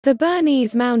The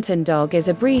Bernese Mountain Dog is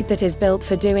a breed that is built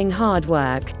for doing hard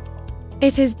work.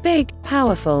 It is big,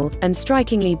 powerful, and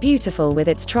strikingly beautiful with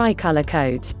its tricolor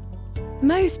coat.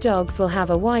 Most dogs will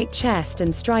have a white chest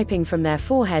and striping from their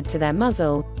forehead to their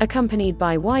muzzle, accompanied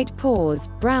by white paws,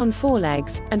 brown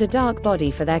forelegs, and a dark body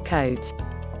for their coat.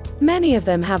 Many of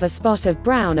them have a spot of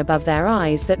brown above their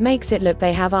eyes that makes it look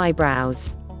they have eyebrows.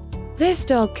 This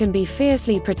dog can be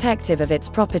fiercely protective of its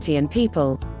property and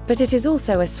people, but it is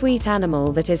also a sweet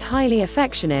animal that is highly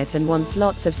affectionate and wants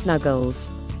lots of snuggles.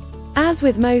 As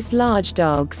with most large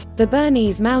dogs, the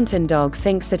Bernese Mountain Dog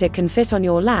thinks that it can fit on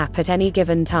your lap at any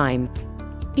given time.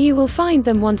 You will find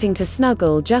them wanting to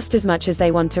snuggle just as much as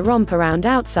they want to romp around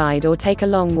outside or take a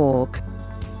long walk.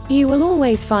 You will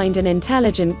always find an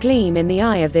intelligent gleam in the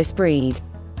eye of this breed.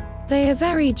 They are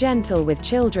very gentle with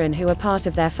children who are part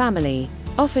of their family,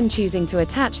 often choosing to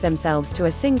attach themselves to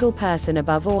a single person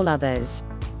above all others.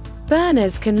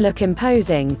 Berners can look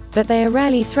imposing, but they are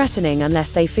rarely threatening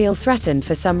unless they feel threatened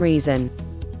for some reason.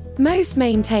 Most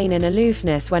maintain an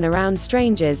aloofness when around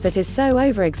strangers that is so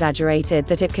over-exaggerated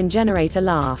that it can generate a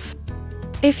laugh.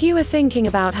 If you are thinking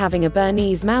about having a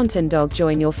Bernese Mountain Dog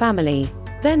join your family,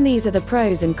 then these are the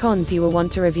pros and cons you will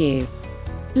want to review.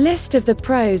 List of the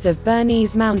pros of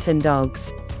Bernese Mountain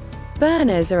Dogs.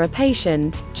 Berners are a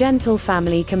patient, gentle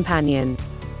family companion.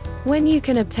 When you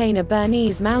can obtain a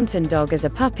Bernese Mountain Dog as a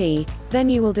puppy,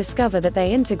 then you will discover that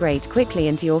they integrate quickly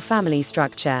into your family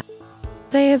structure.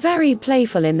 They are very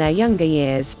playful in their younger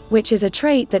years, which is a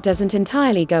trait that doesn't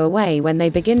entirely go away when they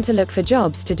begin to look for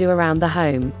jobs to do around the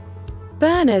home.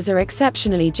 Berners are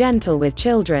exceptionally gentle with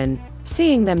children,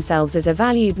 seeing themselves as a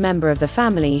valued member of the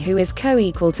family who is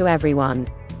co-equal to everyone.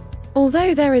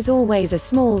 Although there is always a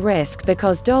small risk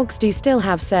because dogs do still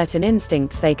have certain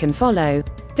instincts they can follow,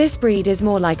 this breed is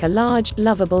more like a large,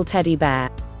 lovable teddy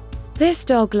bear. This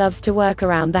dog loves to work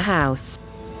around the house.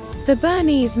 The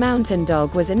Bernese Mountain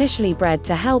Dog was initially bred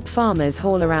to help farmers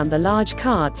haul around the large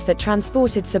carts that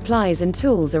transported supplies and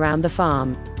tools around the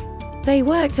farm. They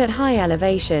worked at high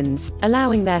elevations,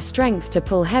 allowing their strength to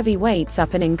pull heavy weights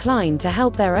up an incline to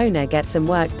help their owner get some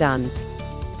work done.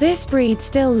 This breed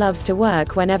still loves to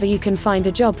work whenever you can find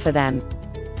a job for them.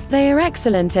 They are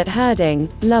excellent at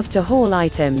herding, love to haul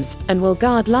items, and will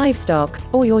guard livestock,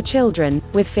 or your children,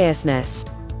 with fierceness.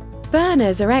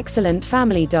 Berners are excellent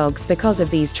family dogs because of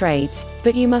these traits,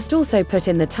 but you must also put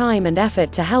in the time and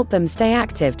effort to help them stay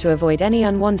active to avoid any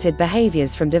unwanted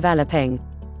behaviors from developing.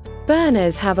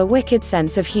 Berners have a wicked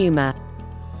sense of humor.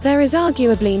 There is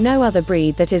arguably no other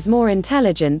breed that is more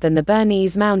intelligent than the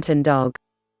Bernese Mountain Dog.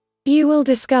 You will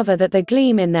discover that the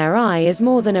gleam in their eye is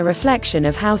more than a reflection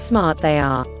of how smart they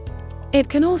are. It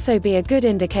can also be a good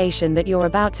indication that you're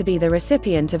about to be the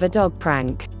recipient of a dog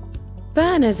prank.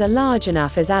 Berners are large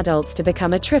enough as adults to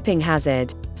become a tripping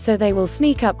hazard, so they will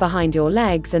sneak up behind your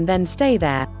legs and then stay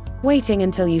there, waiting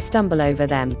until you stumble over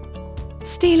them.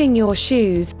 Stealing your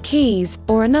shoes, keys,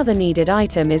 or another needed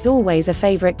item is always a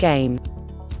favorite game.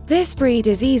 This breed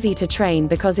is easy to train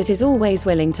because it is always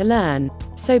willing to learn,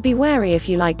 so be wary if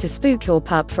you like to spook your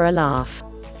pup for a laugh.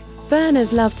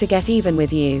 Berners love to get even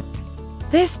with you.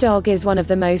 This dog is one of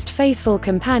the most faithful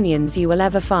companions you will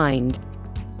ever find.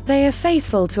 They are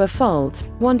faithful to a fault,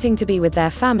 wanting to be with their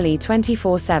family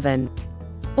 24/7.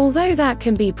 Although that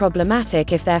can be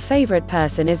problematic if their favorite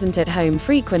person isn't at home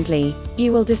frequently,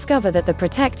 you will discover that the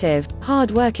protective,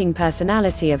 hard-working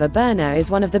personality of a Berner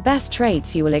is one of the best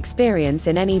traits you will experience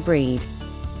in any breed.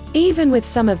 Even with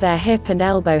some of their hip and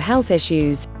elbow health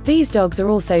issues, these dogs are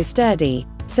also sturdy,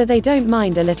 so they don't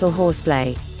mind a little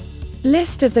horseplay.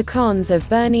 List of the cons of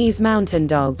Bernese Mountain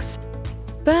Dogs.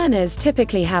 Berners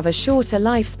typically have a shorter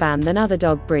lifespan than other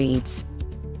dog breeds.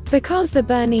 Because the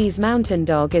Bernese Mountain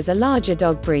Dog is a larger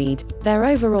dog breed, their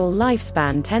overall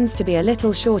lifespan tends to be a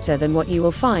little shorter than what you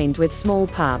will find with small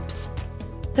pups.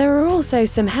 There are also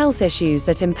some health issues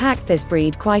that impact this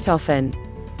breed quite often.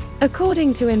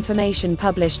 According to information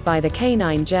published by the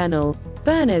Canine Journal,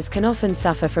 Berners can often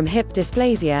suffer from hip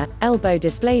dysplasia, elbow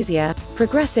dysplasia,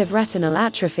 progressive retinal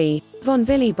atrophy, von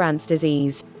Willebrandt's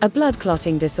disease, a blood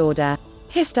clotting disorder,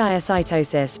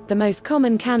 histiocytosis, the most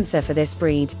common cancer for this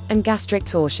breed, and gastric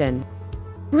torsion.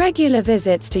 Regular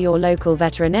visits to your local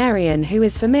veterinarian who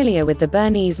is familiar with the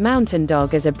Bernese Mountain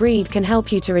Dog as a breed can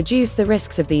help you to reduce the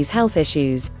risks of these health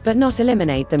issues, but not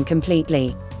eliminate them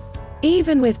completely.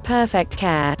 Even with perfect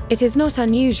care, it is not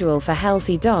unusual for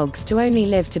healthy dogs to only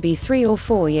live to be 3 or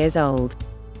 4 years old.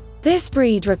 This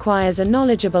breed requires a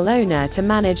knowledgeable owner to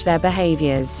manage their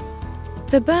behaviors.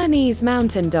 The Bernese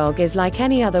Mountain Dog is like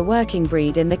any other working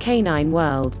breed in the canine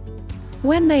world.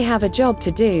 When they have a job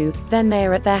to do, then they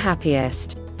are at their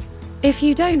happiest. If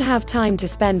you don't have time to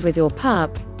spend with your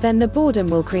pup, then the boredom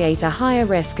will create a higher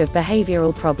risk of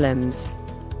behavioral problems.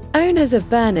 Owners of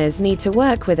Berners need to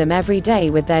work with them every day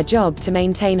with their job to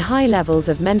maintain high levels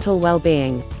of mental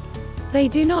well-being. They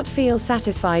do not feel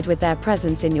satisfied with their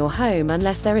presence in your home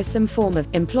unless there is some form of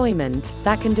employment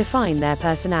that can define their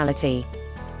personality.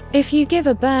 If you give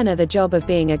a Berner the job of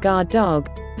being a guard dog,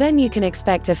 then you can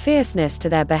expect a fierceness to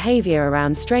their behavior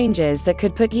around strangers that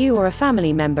could put you or a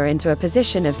family member into a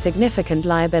position of significant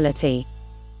liability.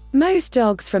 Most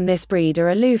dogs from this breed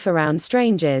are aloof around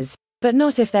strangers, but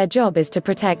not if their job is to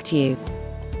protect you.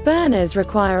 Berners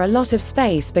require a lot of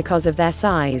space because of their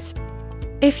size.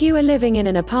 If you are living in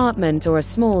an apartment or a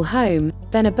small home,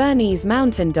 then a Bernese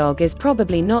Mountain Dog is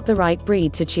probably not the right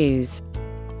breed to choose.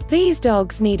 These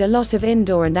dogs need a lot of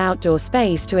indoor and outdoor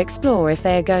space to explore if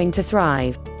they are going to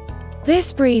thrive.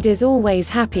 This breed is always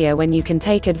happier when you can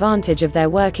take advantage of their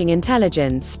working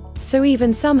intelligence, so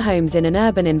even some homes in an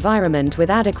urban environment with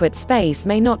adequate space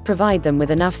may not provide them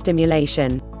with enough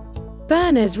stimulation.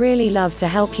 Berners really love to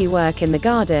help you work in the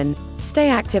garden, stay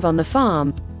active on the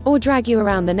farm, or drag you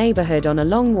around the neighborhood on a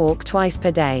long walk twice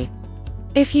per day.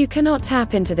 If you cannot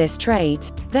tap into this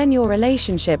trait, then your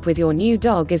relationship with your new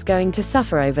dog is going to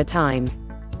suffer over time.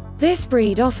 This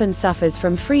breed often suffers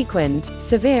from frequent,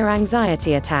 severe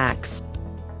anxiety attacks.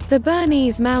 The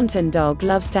Bernese Mountain Dog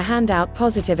loves to hand out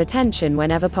positive attention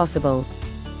whenever possible.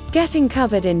 Getting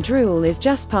covered in drool is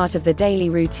just part of the daily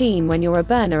routine when you're a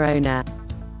Berner owner.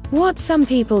 What some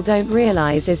people don't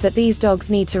realize is that these dogs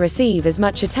need to receive as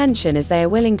much attention as they are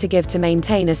willing to give to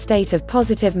maintain a state of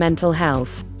positive mental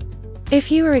health. If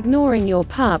you are ignoring your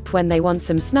pup when they want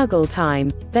some snuggle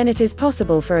time, then it is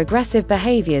possible for aggressive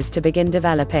behaviors to begin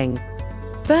developing.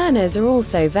 Berners are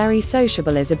also very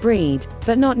sociable as a breed,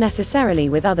 but not necessarily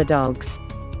with other dogs.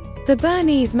 The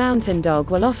Bernese Mountain Dog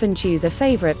will often choose a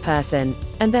favorite person,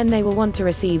 and then they will want to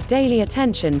receive daily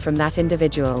attention from that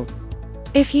individual.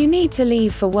 If you need to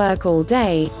leave for work all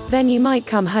day, then you might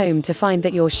come home to find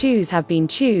that your shoes have been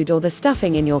chewed or the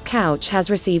stuffing in your couch has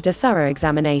received a thorough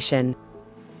examination.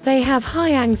 They have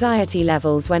high anxiety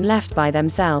levels when left by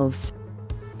themselves.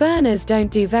 Berners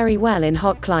don't do very well in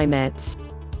hot climates.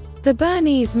 The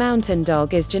Bernese Mountain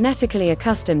Dog is genetically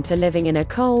accustomed to living in a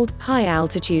cold,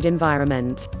 high-altitude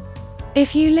environment.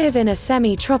 If you live in a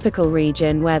semi-tropical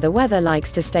region where the weather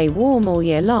likes to stay warm all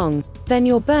year long, then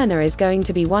your Berner is going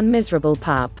to be one miserable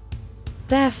pup.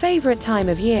 Their favorite time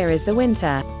of year is the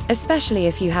winter, especially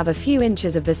if you have a few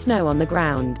inches of the snow on the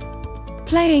ground.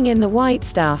 Playing in the white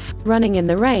stuff, running in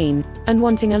the rain, and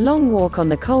wanting a long walk on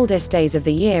the coldest days of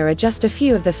the year are just a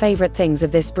few of the favorite things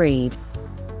of this breed.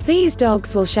 These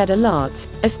dogs will shed a lot,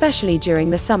 especially during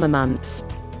the summer months.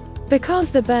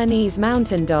 Because the Bernese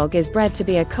Mountain Dog is bred to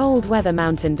be a cold weather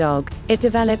mountain dog, it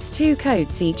develops 2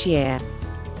 coats each year.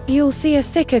 You'll see a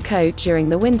thicker coat during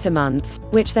the winter months,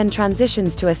 which then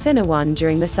transitions to a thinner one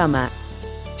during the summer.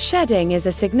 Shedding is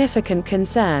a significant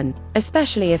concern,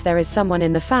 especially if there is someone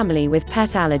in the family with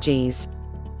pet allergies.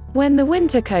 When the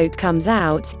winter coat comes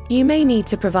out, you may need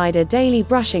to provide a daily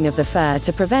brushing of the fur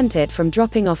to prevent it from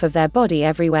dropping off of their body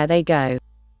everywhere they go.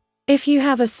 If you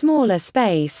have a smaller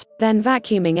space, then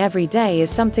vacuuming every day is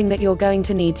something that you're going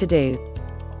to need to do.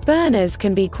 Berners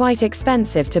can be quite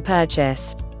expensive to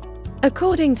purchase.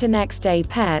 According to Next Day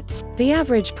Pets, the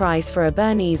average price for a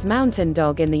Bernese Mountain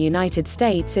Dog in the United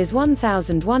States is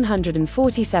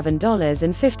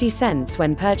 $1,147.50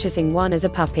 when purchasing one as a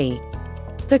puppy.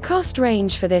 The cost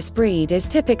range for this breed is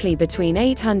typically between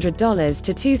 $800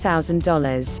 to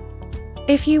 $2,000.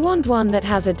 If you want one that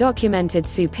has a documented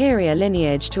superior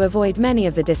lineage to avoid many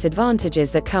of the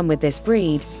disadvantages that come with this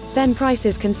breed, then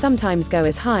prices can sometimes go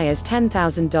as high as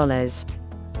 $10,000.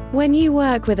 When you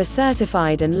work with a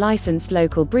certified and licensed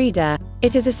local breeder,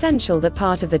 it is essential that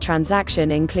part of the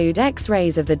transaction include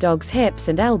X-rays of the dog's hips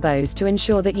and elbows to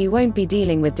ensure that you won't be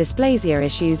dealing with dysplasia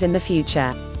issues in the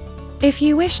future. If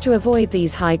you wish to avoid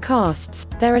these high costs,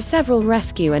 there are several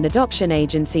rescue and adoption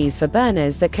agencies for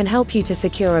Berners that can help you to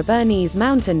secure a Bernese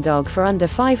Mountain Dog for under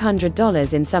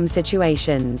 $500 in some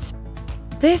situations.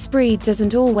 This breed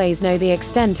doesn't always know the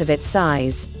extent of its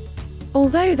size.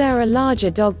 Although there are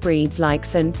larger dog breeds like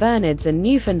St. Bernards and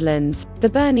Newfoundlands, the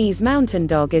Bernese Mountain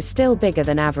Dog is still bigger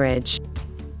than average.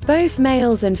 Both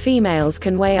males and females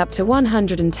can weigh up to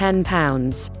 110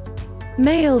 pounds.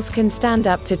 Males can stand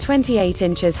up to 28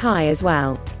 inches high as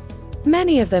well.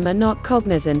 Many of them are not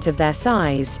cognizant of their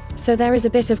size, so there is a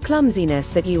bit of clumsiness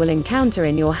that you will encounter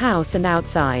in your house and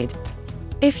outside.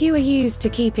 If you are used to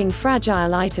keeping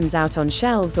fragile items out on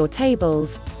shelves or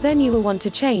tables, then you will want to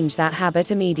change that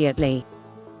habit immediately.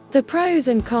 The pros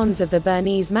and cons of the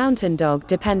Bernese Mountain Dog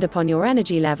depend upon your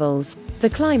energy levels, the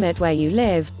climate where you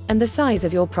live, and the size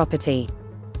of your property.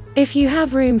 If you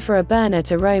have room for a burner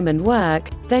to roam and work,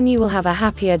 then you will have a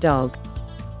happier dog.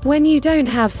 When you don't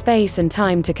have space and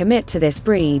time to commit to this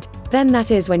breed, then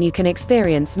that is when you can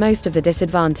experience most of the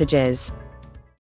disadvantages.